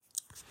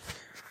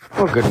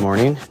Well, good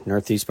morning,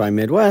 Northeast by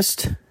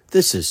Midwest.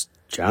 This is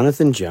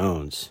Jonathan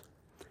Jones.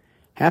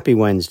 Happy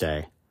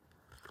Wednesday.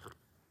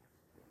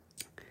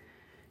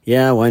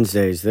 Yeah,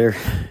 Wednesdays, they're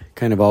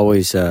kind of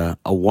always a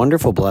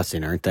wonderful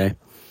blessing, aren't they?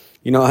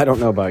 You know, I don't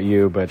know about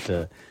you, but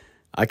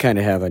I kind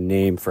of have a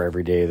name for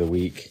every day of the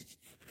week.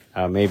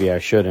 Maybe I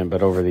shouldn't,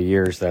 but over the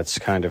years, that's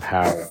kind of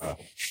how,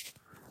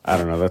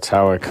 that's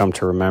how I come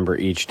to remember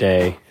each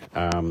day,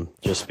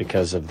 just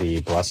because of the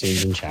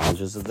blessings and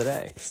challenges of the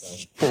day.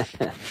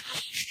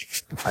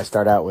 I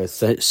start out with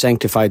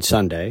Sanctified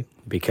Sunday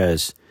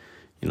because,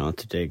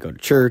 today I go to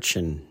church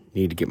and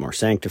need to get more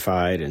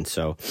sanctified. And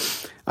so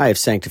I have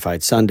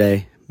Sanctified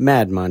Sunday,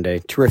 Mad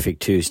Monday, Terrific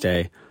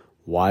Tuesday,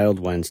 Wild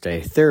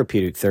Wednesday,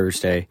 Therapeutic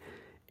Thursday,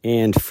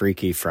 and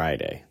Freaky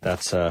Friday.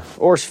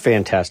 Or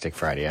Fantastic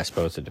Friday, I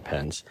suppose it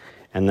depends.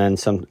 And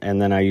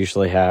then I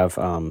usually have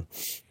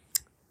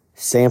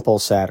Sample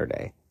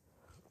Saturday.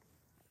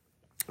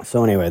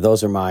 So anyway,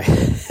 those are my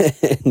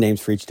names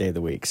for each day of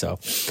the week. So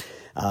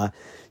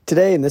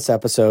today in this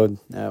episode,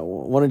 I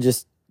want to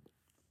just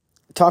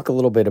talk a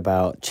little bit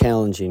about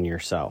challenging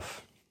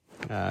yourself.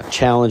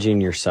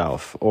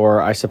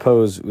 Or I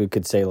suppose we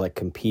could say like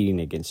competing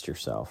against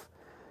yourself.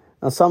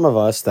 Now, some of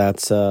us,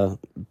 that's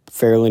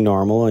fairly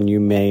normal, and you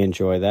may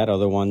enjoy that.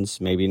 Other ones,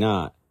 maybe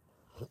not.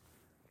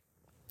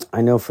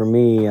 I know for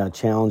me,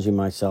 challenging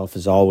myself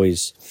is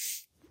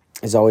always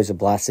a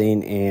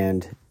blessing,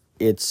 and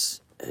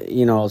it's,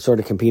 sort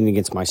of competing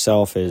against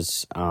myself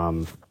is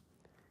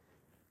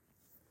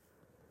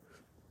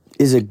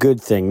a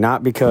good thing.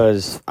 Not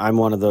because I'm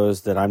one of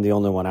those that I'm the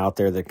only one out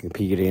there that can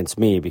compete against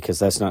me, because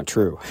that's not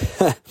true.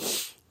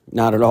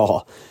 Not at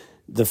all.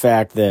 The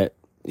fact that,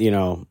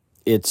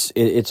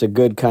 it's a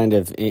good kind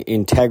of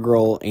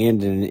integral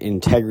and an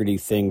integrity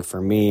thing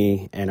for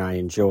me, and I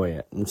enjoy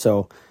it. And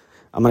so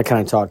I'm going to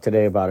kind of talk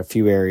today about a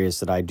few areas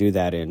that I do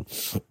that in.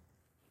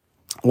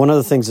 One of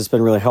the things that's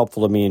been really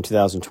helpful to me in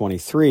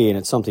 2023, and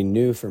it's something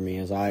new for me,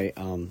 is I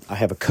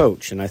have a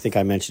coach, and I think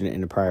I mentioned it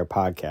in a prior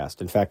podcast.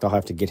 In fact, I'll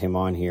have to get him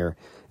on here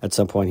at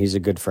some point. He's a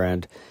good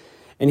friend,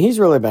 and he's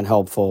really been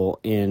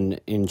helpful in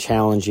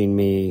challenging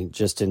me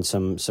just in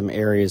some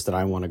areas that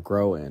I want to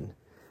grow in.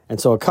 And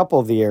so a couple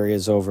of the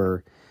areas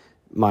over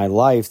my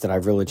life that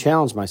I've really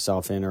challenged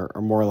myself in are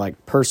more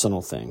like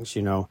personal things,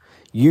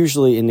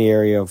 usually in the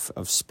area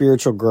of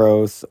spiritual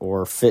growth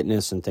or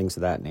fitness and things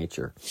of that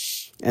nature.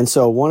 And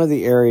so one of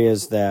the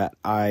areas that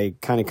I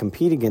kind of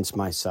compete against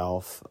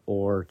myself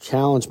or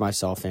challenge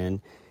myself in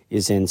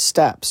is in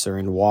steps or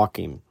in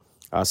walking.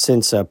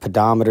 Since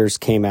pedometers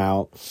came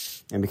out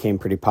and became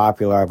pretty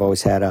popular, I've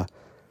always had a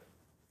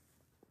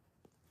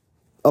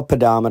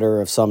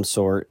pedometer of some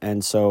sort.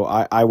 And so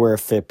I wear a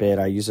Fitbit.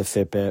 I use a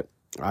Fitbit.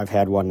 I've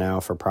had one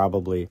now for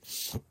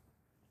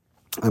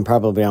I'm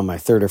probably on my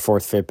third or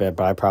fourth Fitbit,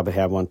 but I probably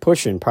have one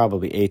pushing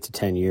probably 8 to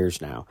 10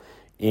 years now.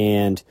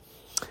 And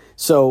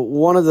so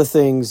one of the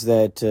things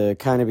that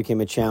kind of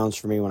became a challenge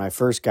for me when I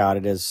first got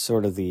it is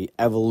sort of the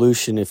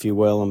evolution, if you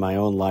will, in my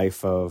own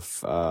life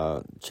of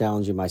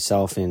challenging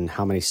myself in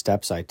how many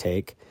steps I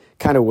take.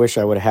 Kind of wish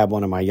I would have had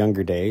one in my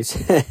younger days,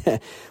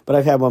 but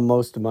I've had one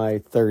most of my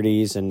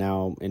 30s and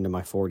now into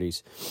my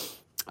 40s.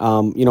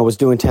 Was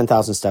doing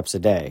 10,000 steps a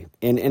day.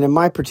 And in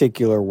my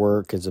particular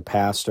work as a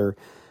pastor,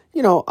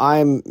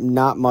 I'm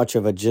not much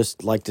of a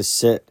just like to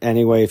sit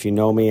anyway. If you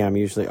know me, I'm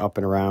usually up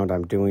and around.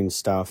 I'm doing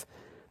stuff.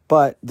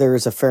 But there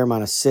is a fair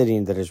amount of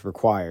sitting that is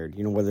required,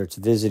 whether it's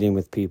visiting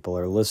with people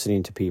or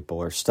listening to people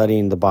or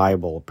studying the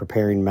Bible,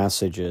 preparing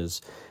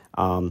messages,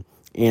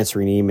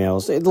 answering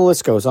emails. The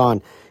list goes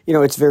on.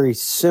 It's very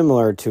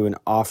similar to an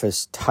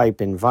office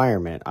type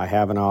environment. I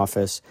have an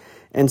office.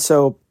 And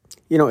so,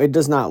 it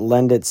does not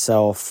lend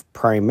itself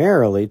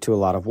primarily to a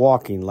lot of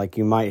walking like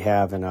you might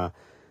have in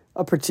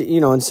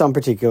in some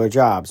particular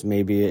jobs.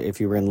 Maybe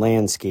if you were in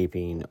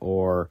landscaping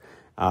or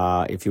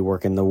if you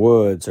work in the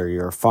woods or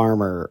you're a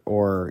farmer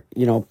or,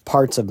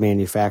 parts of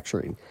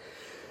manufacturing.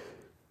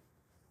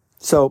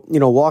 So,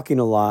 walking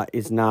a lot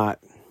is not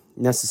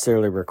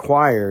necessarily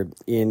required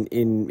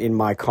in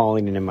my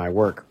calling and in my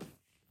work.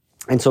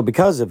 And so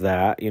because of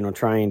that,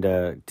 trying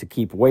to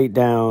keep weight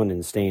down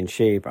and stay in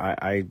shape,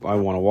 I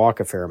want to walk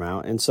a fair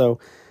amount. And so,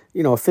 a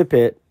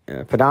Fitbit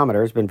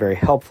pedometer has been very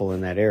helpful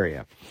in that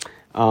area.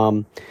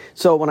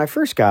 So when I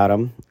first got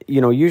them,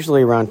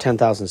 usually around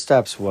 10,000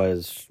 steps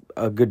was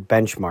a good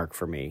benchmark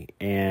for me.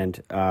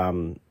 And,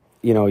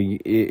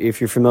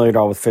 if you're familiar at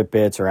all with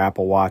Fitbits or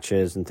Apple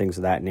Watches and things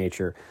of that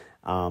nature,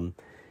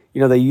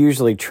 they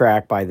usually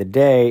track by the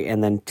day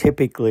and then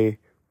typically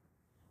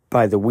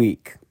by the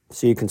week.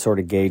 So you can sort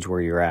of gauge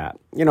where you're at,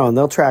 and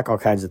they'll track all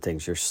kinds of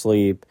things, your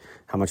sleep,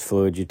 how much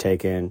fluid you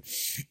take in,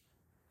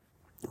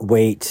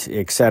 weight,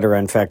 etc.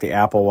 In fact, the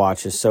Apple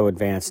Watch is so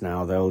advanced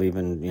now, they'll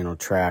even,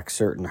 track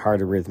certain heart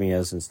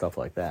arrhythmias and stuff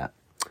like that.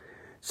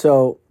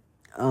 So,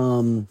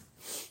 as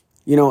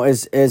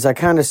I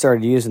kind of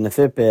started using the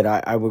Fitbit,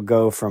 I would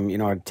go from,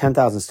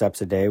 10,000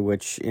 steps a day,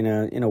 which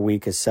in a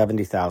week is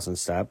 70,000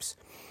 steps.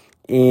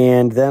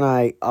 And then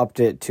I upped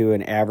it to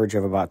an average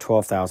of about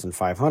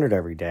 12,500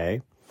 every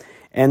day.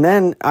 And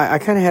then I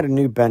kind of had a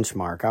new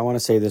benchmark. I want to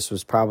say this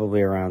was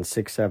probably around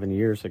 6-7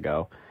 years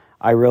ago.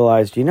 I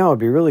realized, it'd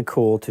be really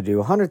cool to do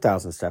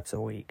 100,000 steps a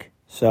week.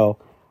 So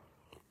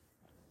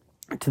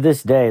to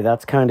this day,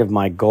 that's kind of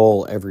my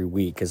goal every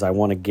week, is I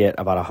want to get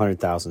about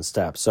 100,000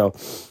 steps. So,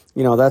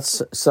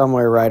 that's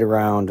somewhere right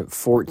around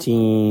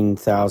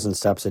 14,000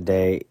 steps a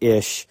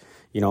day-ish,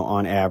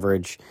 on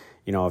average.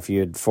 If you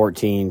had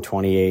 14,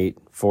 28,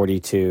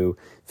 42,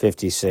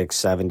 56,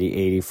 70,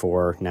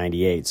 84,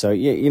 98. So,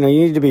 you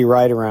need to be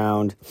right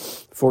around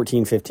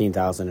 14,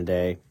 15,000 a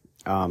day.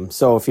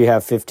 So if you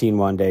have 15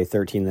 one day,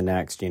 13 the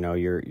next,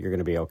 you're going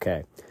to be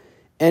okay.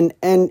 And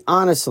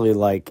honestly,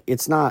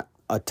 it's not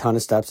a ton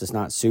of steps. It's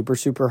not super,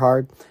 super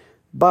hard,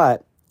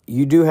 but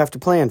you do have to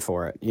plan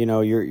for it.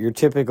 Your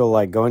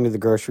typical, going to the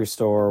grocery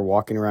store,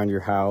 walking around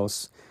your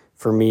house.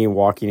 For me,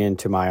 walking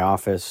into my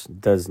office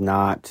is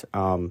not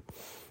going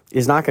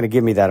to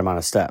give me that amount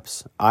of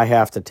steps. I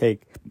have to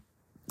take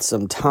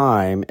some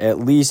time, at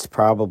least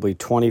probably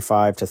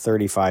 25 to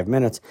 35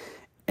 minutes,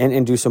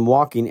 and do some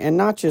walking, and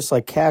not just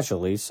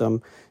casually,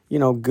 some,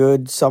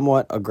 good,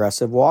 somewhat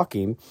aggressive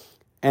walking,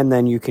 and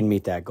then you can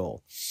meet that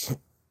goal.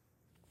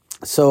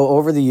 So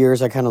over the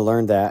years, I kind of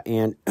learned that,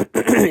 and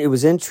it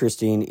was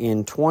interesting.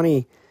 In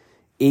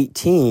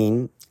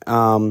 2018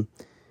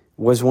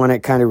 was when it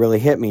kind of really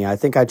hit me. I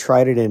think I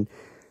tried it in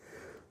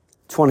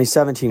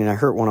 2017, and I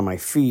hurt one of my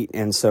feet,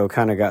 and so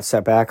kind of got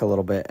set back a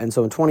little bit. And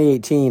so in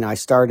 2018, I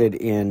started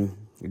in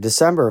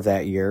December of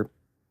that year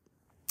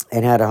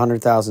and had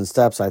 100,000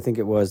 steps. I think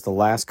it was the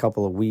last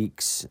couple of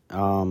weeks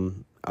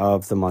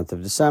of the month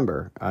of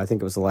December. I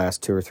think it was the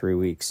last 2 or 3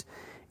 weeks.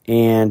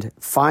 And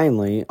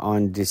finally,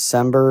 on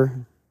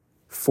December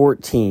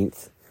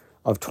 14th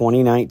of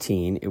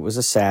 2019, it was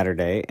a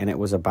Saturday, and it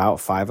was about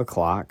 5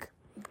 o'clock.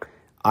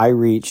 I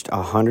reached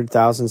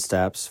 100,000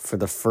 steps for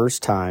the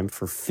first time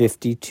for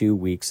 52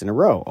 weeks in a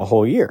row, a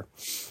whole year.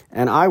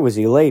 And I was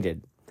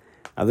elated.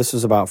 This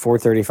was about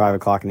 4:30, 5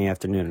 o'clock in the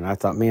afternoon, and I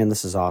thought, man,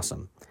 this is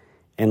awesome.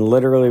 And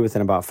literally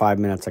within about 5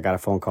 minutes, I got a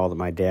phone call that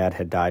my dad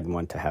had died and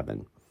went to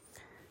heaven.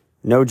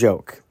 No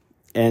joke.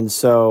 And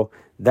so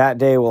that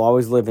day will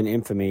always live in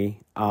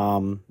infamy.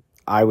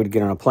 I would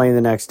get on a plane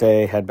the next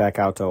day, head back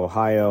out to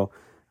Ohio,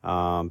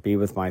 be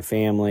with my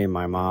family and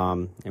my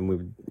mom, and we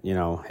would,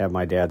 have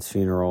my dad's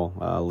funeral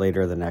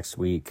later the next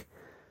week.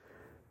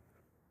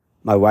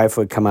 My wife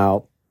would come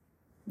out,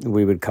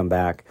 we would come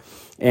back.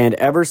 And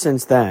ever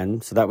since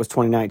then, so that was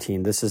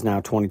 2019, this is now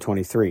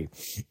 2023.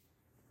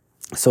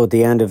 So at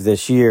the end of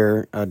this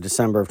year,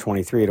 December of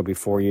 23, it'll be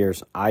 4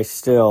 years, I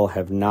still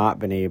have not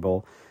been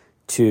able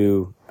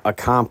to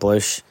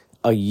accomplish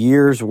a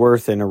year's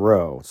worth in a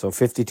row. So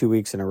 52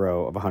 weeks in a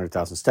row of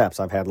 100,000 steps.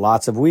 I've had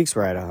lots of weeks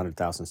where I had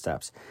 100,000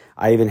 steps.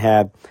 I even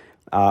had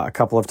a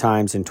couple of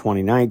times in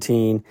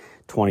 2019,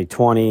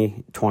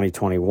 2020,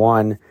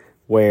 2021,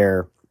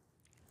 where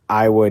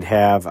I would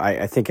have,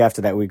 I think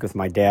after that week with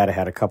my dad, I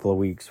had a couple of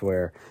weeks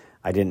where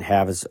I didn't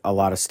have a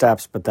lot of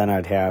steps, but then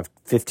I'd have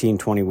 15,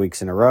 20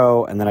 weeks in a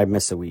row, and then I'd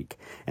miss a week.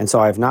 And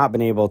so I've not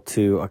been able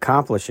to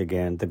accomplish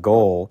again the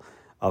goal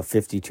of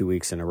 52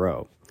 weeks in a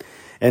row.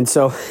 And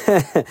so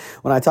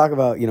when I talk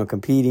about,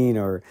 competing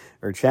or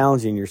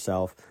challenging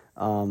yourself,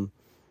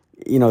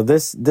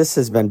 this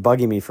has been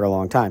bugging me for a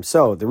long time.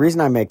 So the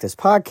reason I make this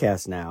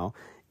podcast now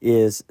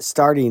is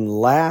starting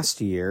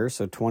last year,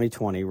 so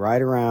 2020,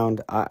 right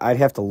around, I'd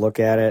have to look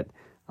at it.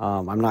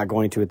 I'm not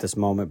going to at this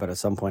moment, but at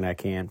some point I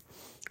can.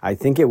 I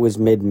think it was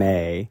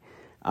mid-May.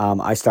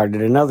 I started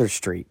another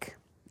streak,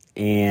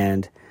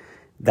 and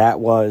that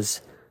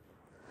was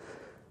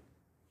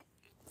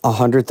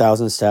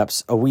 100,000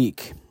 steps a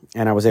week.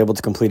 And I was able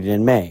to complete it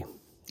in May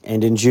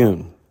and in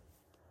June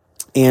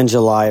and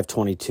July of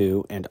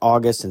 22 and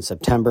August and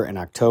September and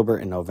October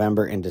and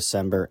November and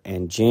December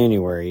and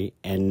January,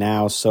 and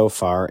now so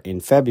far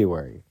in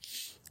February.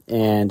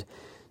 And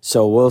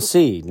so we'll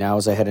see now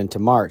as I head into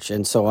March.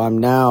 And so I'm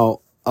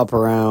now up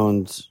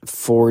around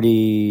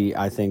 40,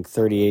 I think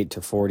 38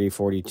 to 40,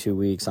 42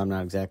 weeks. I'm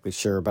not exactly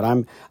sure,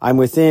 but I'm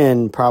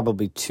within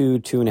probably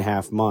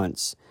 2.5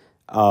 months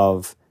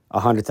of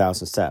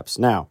 100,000 steps.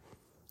 Now,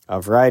 a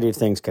variety of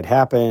things could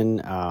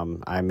happen.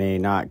 I may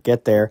not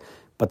get there,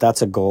 but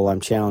that's a goal I'm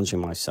challenging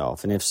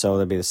myself. And if so,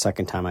 that'll be the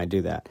second time I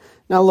do that.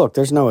 Now, look,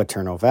 there's no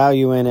eternal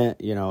value in it.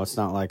 It's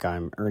not like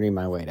I'm earning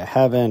my way to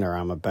heaven or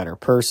I'm a better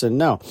person.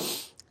 No,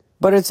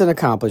 but it's an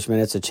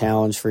accomplishment. It's a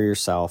challenge for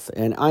yourself.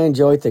 And I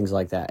enjoy things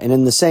like that. And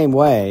in the same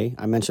way,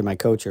 I mentioned my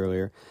coach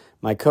earlier.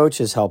 My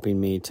coach is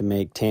helping me to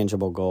make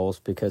tangible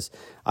goals because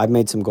I've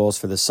made some goals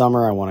for the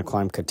summer. I want to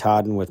climb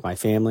Katahdin with my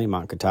family,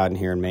 Mount Katahdin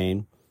here in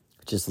Maine,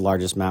 which is the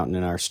largest mountain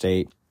in our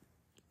state.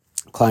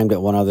 Climbed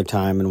it one other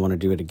time and want to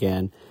do it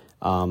again.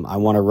 I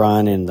want to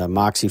run in the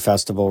Moxie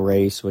Festival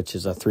race, which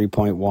is a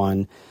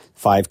 3.1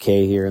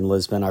 5K here in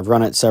Lisbon. I've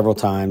run it several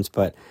times,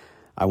 but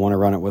I want to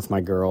run it with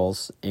my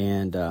girls.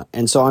 And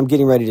so I'm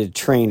getting ready to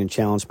train and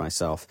challenge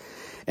myself.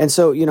 And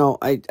so,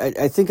 I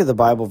think of the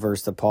Bible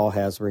verse that Paul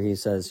has where he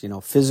says,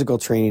 physical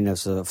training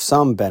is of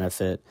some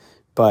benefit,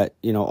 but,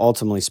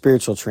 ultimately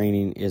spiritual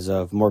training is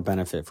of more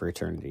benefit for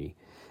eternity.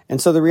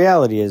 And so the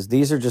reality is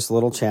these are just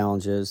little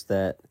challenges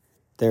that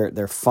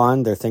they're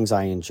fun. They're things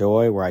I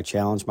enjoy where I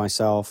challenge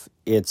myself.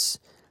 It's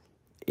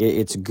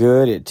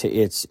good.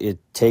 It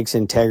takes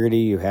integrity.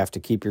 You have to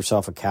keep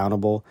yourself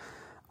accountable.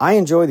 I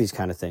enjoy these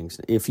kind of things.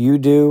 If you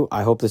do,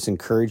 I hope this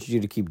encourages you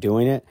to keep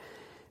doing it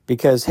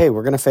because, hey,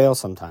 we're going to fail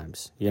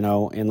sometimes. In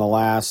the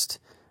last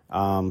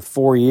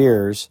 4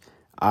 years,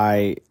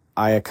 I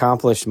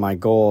accomplished my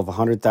goal of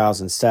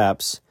 100,000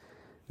 steps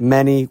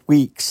many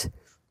weeks.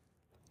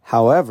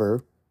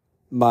 However,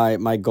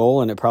 my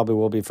goal, and it probably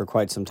will be for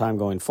quite some time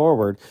going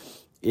forward,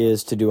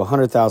 is to do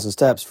 100,000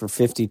 steps for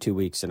 52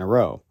 weeks in a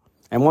row.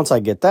 And once I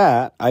get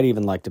that, I'd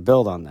even like to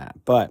build on that.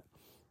 But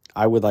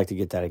I would like to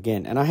get that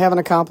again. And I haven't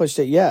accomplished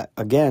it yet,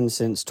 again,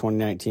 since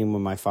 2019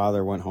 when my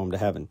father went home to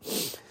heaven.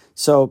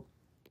 So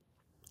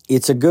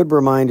it's a good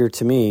reminder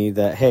to me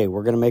that, hey,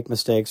 we're going to make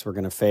mistakes. We're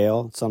going to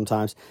fail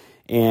sometimes.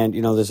 And,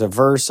 there's a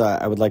verse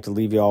I would like to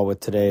leave you all with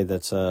today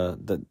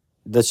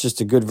that's just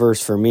a good verse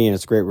for me, and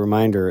it's a great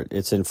reminder.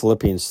 It's in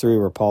Philippians 3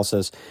 where Paul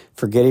says,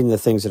 forgetting the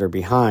things that are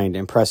behind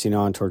and pressing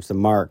on towards the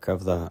mark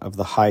of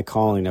the high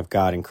calling of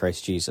God in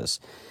Christ Jesus.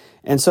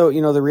 And so,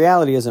 the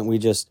reality isn't we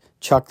just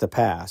chuck the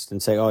past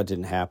and say, oh, it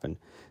didn't happen.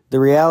 The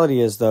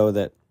reality is, though,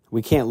 that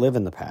we can't live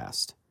in the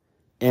past,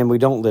 and we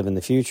don't live in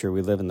the future.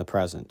 We live in the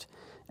present.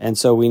 And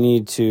so we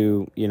need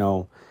to,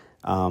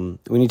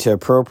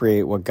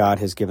 appropriate what God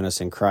has given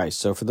us in Christ.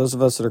 So for those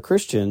of us that are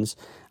Christians,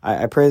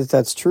 I pray that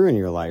that's true in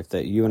your life,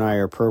 that you and I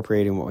are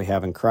appropriating what we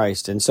have in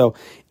Christ. And so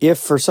if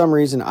for some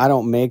reason I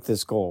don't make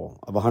this goal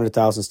of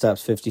 100,000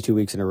 steps 52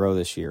 weeks in a row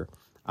this year,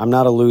 I'm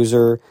not a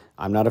loser,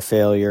 I'm not a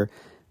failure,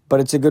 but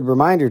it's a good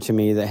reminder to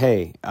me that,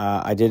 hey,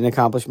 I didn't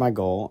accomplish my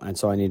goal, and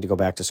so I need to go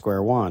back to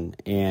square one.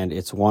 And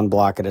it's one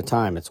block at a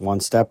time, it's one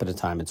step at a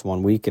time, it's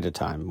 1 week at a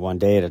time, 1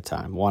 day at a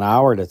time, 1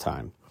 hour at a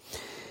time.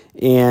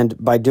 And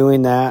by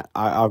doing that,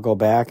 I'll go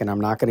back and I'm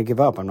not going to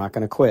give up. I'm not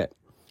going to quit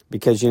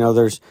because,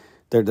 there's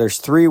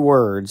 3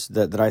 words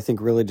that I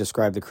think really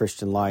describe the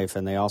Christian life.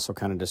 And they also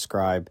kind of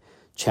describe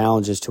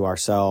challenges to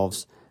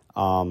ourselves,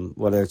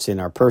 whether it's in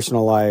our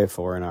personal life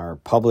or in our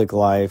public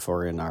life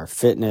or in our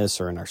fitness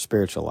or in our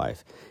spiritual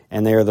life.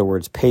 And they are the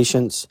words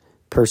patience,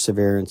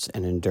 perseverance,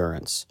 and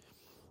endurance.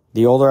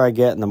 The older I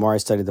get and the more I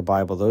study the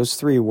Bible, those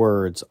 3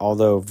 words,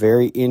 although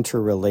very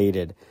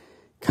interrelated,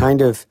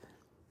 kind of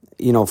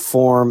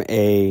form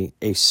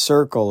a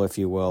circle, if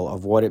you will,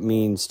 of what it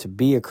means to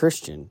be a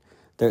Christian.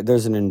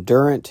 There's an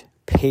enduring,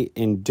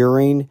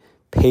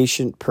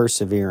 patient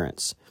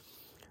perseverance.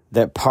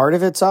 That part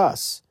of it's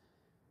us,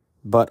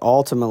 but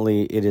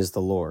ultimately it is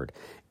the Lord.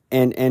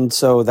 And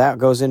so that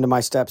goes into my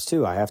steps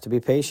too. I have to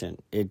be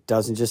patient. It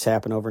doesn't just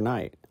happen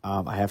overnight.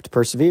 I have to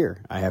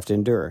persevere. I have to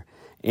endure.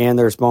 And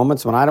there's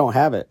moments when I don't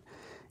have it.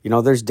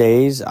 There's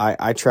days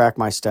I track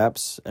my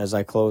steps as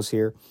I close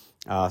here,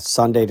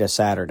 Sunday to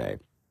Saturday.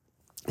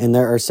 And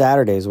there are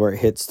Saturdays where it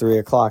hits 3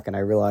 o'clock and I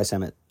realize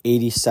I'm at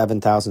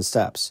 87,000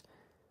 steps.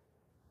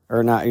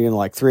 Or not,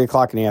 like 3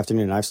 o'clock in the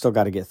afternoon. I've still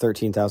got to get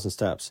 13,000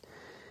 steps.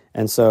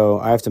 And so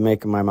I have to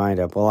make my mind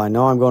up. Well, I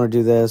know I'm going to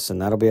do this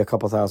and that'll be a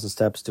couple thousand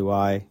steps. Do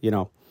I,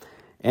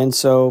 And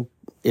so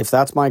if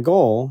that's my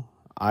goal,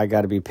 I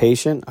got to be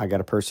patient, I got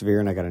to persevere,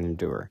 and I got to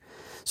endure.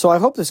 So I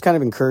hope this kind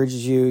of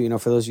encourages you,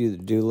 for those of you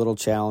that do little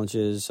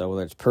challenges,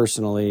 whether it's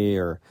personally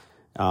or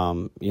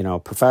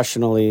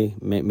professionally,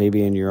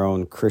 maybe in your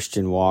own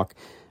Christian walk,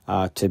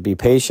 to be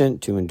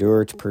patient, to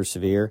endure, to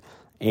persevere.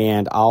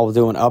 And I'll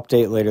do an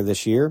update later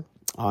this year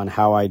on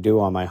how I do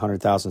on my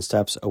 100,000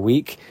 steps a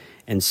week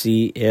and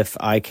see if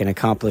I can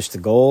accomplish the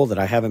goal that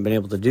I haven't been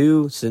able to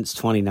do since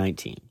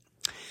 2019.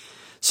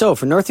 So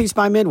for Northeast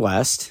by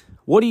Midwest,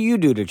 what do you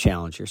do to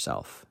challenge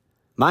yourself?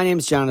 My name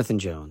is Jonathan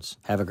Jones.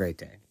 Have a great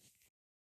day.